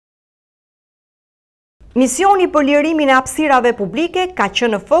Misioni për lirimin e hapësirave publike ka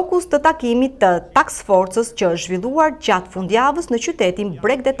qenë në fokus të takimit të task forcës që është zhvilluar gjatë fundjavës në qytetin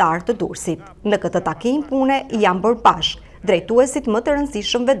bregdetar të Durrësit. Në këtë takim pune janë bërë bashkë drejtuesit më të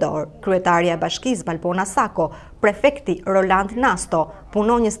rëndësishëm vedor, kryetaria e bashkisë Valbona Sako, prefekti Roland Nasto,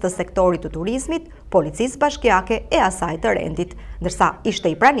 punonjës të sektorit të turizmit, policisë bashkiake e asaj të rendit, ndërsa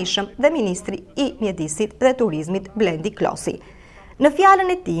ishte i pranishëm dhe ministri i mjedisit dhe turizmit Blendi Klosi. Në fjalën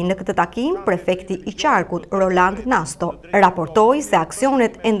e tij në këtë takim, prefekti i Qarkut, Roland Nasto, raportoi se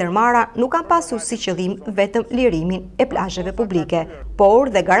aksionet e ndërmarra nuk kanë pasur si qëllim vetëm lirimin e plazheve publike, por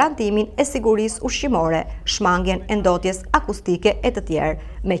dhe garantimin e sigurisë ushqimore, shmangjen e ndotjes akustike e të tjerë,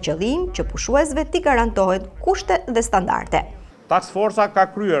 me qëllim që pushuesve t'i garantohet kushte dhe standarde. Task Forca ka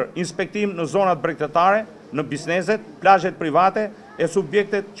kryer inspektim në zonat bregdetare, në bizneset, plazhet private e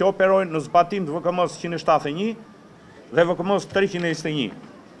subjektet që operojnë në zbatim të VKM-s 171 dhe VKM-s 321.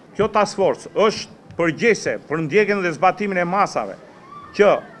 Kjo task force është përgjegjëse për ndjekjen dhe zbatimin e masave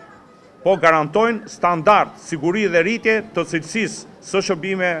që po garantojnë standard, siguri dhe rritje të cilësisë së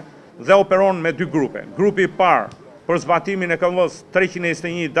shërbime dhe operon me dy grupe. Grupi i parë për zbatimin e VKM-s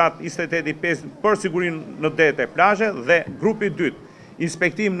 321 datë 28/5 për sigurinë në dete e plazhe dhe grupi i dytë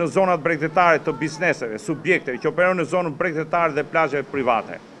inspektim në zonat bregdetare të bizneseve, subjekteve që operojnë në zonën bregdetare dhe plazheve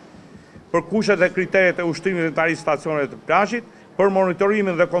private, për kushet dhe kriteret e ushtrimit dhe tarifë stacioneve të plazhit, për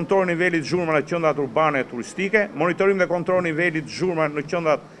monitorimin dhe kontrolin e nivelit zhurma në qendrat urbane e turistike, monitorim dhe kontrol nivelit zhurma në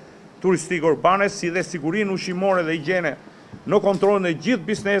qendrat turistike urbane, si dhe sigurinë ushqimore dhe higjiene në kontrolin e gjithë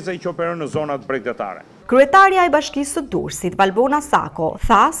bizneseve që operojnë në zonat bregdetare. Kryetaria e Bashkisë së Durrësit, Valbona Sako,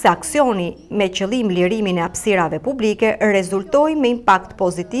 tha se aksioni me qëllim lirimin e hapësirave publike rezultoi me impakt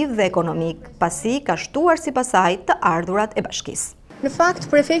pozitiv dhe ekonomik, pasi ka shtuar sipas saj të ardhurat e bashkisë. Në fakt,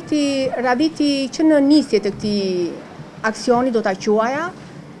 prefekti raditi që në nisje të këtij aksioni do ta quaja,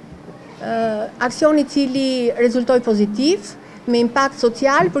 aksioni cili rezultoi pozitiv, me impakt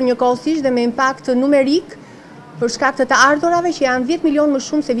social për njëkohësisht dhe me impakt numerik për shkak të ardhurave që janë 10 milion më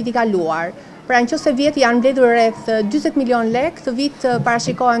shumë se viti kaluar. Pra nëse vjet janë mbledhur rreth 40 milion lek, këtë vit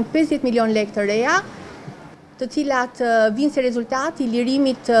parashikohen 50 milion lek të reja, të cilat vinë si rezultat i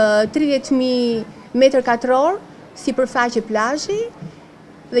lirimit 30.000 metër katror si përfaqe plazhi,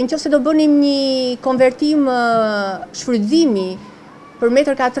 dhe nëse do bënim një konvertim shfrytëzimi për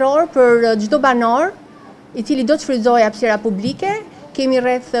metër katror për çdo banor, i cili do të shfrytëzojë hapësira publike, kemi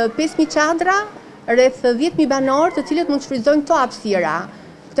rreth 5.000 çadra, rreth 10.000 banor të cilët mund të shfrytëzojnë këto hapësira.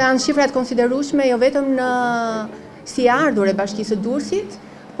 Këto janë shifrat konsiderueshme jo vetëm në si ardhur e Bashkisë së Durrësit,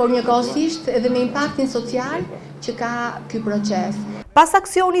 por njëkohësisht edhe me impaktin social që ka ky proces. Pas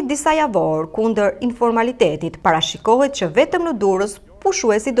aksionit disa javor kundër informalitetit, parashikohet që vetëm në Durrës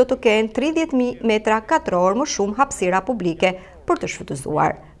pushuesit do të kenë 30.000 metra katror më shumë hapësira publike për të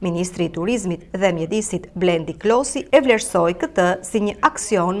shfrytëzuar. Ministri i Turizmit dhe Mjedisit Blendi Klosi e vlerësoi këtë si një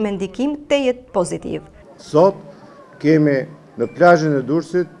aksion me ndikim tejet pozitiv. Sot kemi në plazhin e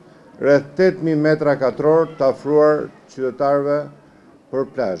Durrësit rreth 8.000 metra katror të afruar qytetarëve për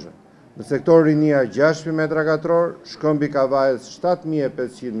plazhe. Në sektor rinia 6.000 metra katror, Shkëmbi Kavajës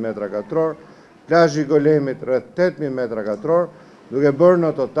 7.500 metra katror, plazhi i Golemit rreth 8.000 metra katror, duke bërë në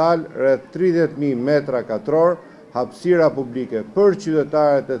total rreth 30.000 metra katror hapësira publike për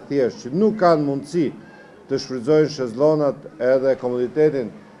qytetarët e thjeshtë që nuk kanë mundësi të shfrytëzojnë shezllonat edhe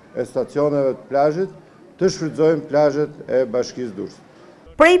komoditetin e stacioneve të plazhit, të shfrytëzojnë plazhet e Bashkisë Durrësit.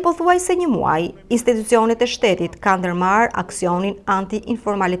 Prej pothuajse një muaj, institucionet e shtetit kanë ndërmarrë aksionin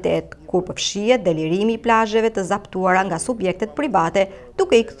anti-informalitet, kur përfshihet delirimi i plazheve të zaptuara nga subjektet private,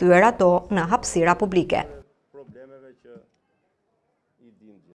 duke i kthyer ato në hapësira publike.